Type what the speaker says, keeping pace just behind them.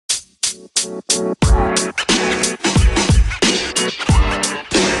All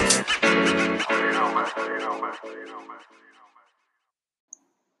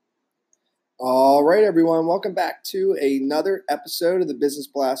right, everyone. Welcome back to another episode of the Business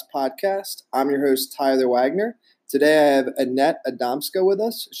Blast podcast. I'm your host, Tyler Wagner. Today, I have Annette Adamska with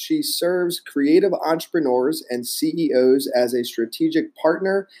us. She serves creative entrepreneurs and CEOs as a strategic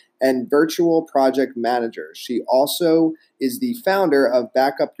partner and virtual project manager. She also is the founder of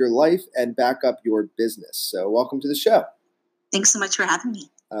Back Up Your Life and Back Up Your Business. So welcome to the show. Thanks so much for having me.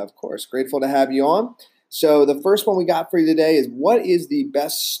 Of course. Grateful to have you on. So the first one we got for you today is, what is the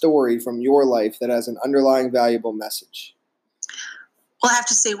best story from your life that has an underlying valuable message? Well, I have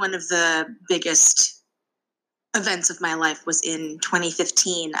to say one of the biggest events of my life was in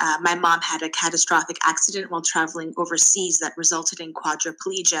 2015. My mom had a catastrophic accident while traveling overseas that resulted in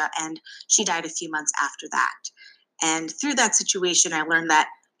quadriplegia, and she died a few months after that. And through that situation, I learned that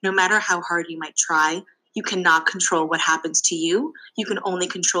no matter how hard you might try, you cannot control what happens to you. You can only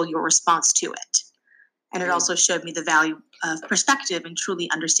control your response to it. And it also showed me the value of perspective and truly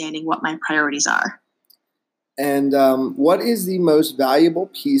understanding what my priorities are. And what is the most valuable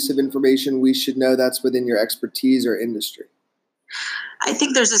piece of information we should know that's within your expertise or industry? I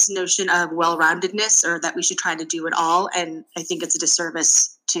think there's this notion of well-roundedness, or that we should try to do it all. And I think it's a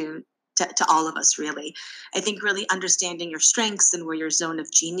disservice to all of us, really. I think really understanding your strengths and where your zone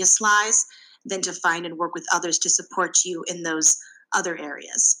of genius lies, then to find and work with others to support you in those other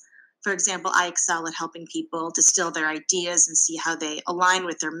areas. For example, I excel at helping people distill their ideas and see how they align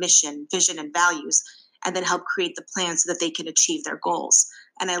with their mission, vision, and values, and then help create the plan so that they can achieve their goals.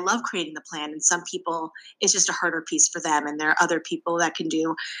 And I love creating the plan, and some people, it's just a harder piece for them, and there are other people that can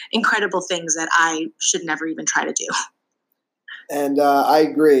do incredible things that I should never even try to do. And I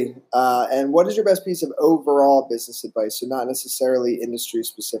agree. And what is your best piece of overall business advice, so not necessarily industry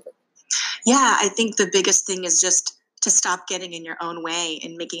specific? Yeah, I think the biggest thing is just to stop getting in your own way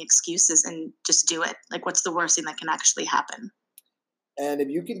and making excuses and just do it. Like, what's the worst thing that can actually happen? And if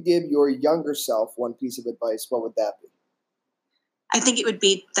you could give your younger self one piece of advice, what would that be? I think it would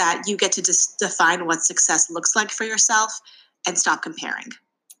be that you get to just define what success looks like for yourself and stop comparing.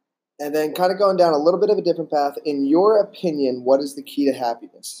 And then kind of going down a little bit of a different path, in your opinion, what is the key to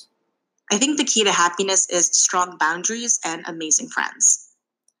happiness? I think the key to happiness is strong boundaries and amazing friends.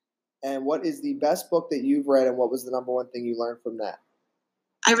 And what is the best book that you've read, and what was the number one thing you learned from that?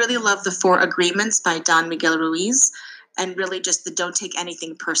 I really love The 4 Agreements by Don Miguel Ruiz, and really just the don't take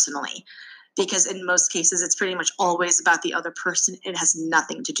anything personally, because in most cases it's pretty much always about the other person. It has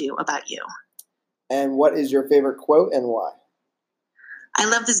nothing to do about you. And what is your favorite quote and why? I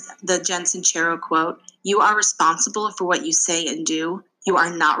love the Jen Sincero quote: "You are responsible for what you say and do. You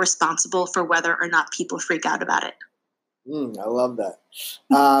are not responsible for whether or not people freak out about it." I love that.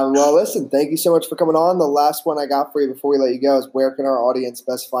 Well, listen, thank you so much for coming on. The last one I got for you before we let you go is, where can our audience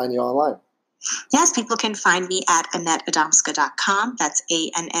best find you online? Yes, people can find me at AnnetteAdamska.com. That's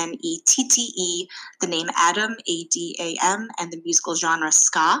ANNETTE, the name Adam, ADAM, and the musical genre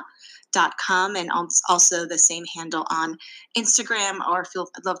ska.com, and also the same handle on Instagram, or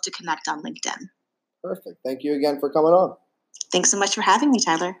I'd love to connect on LinkedIn. Perfect. Thank you again for coming on. Thanks so much for having me,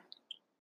 Tyler.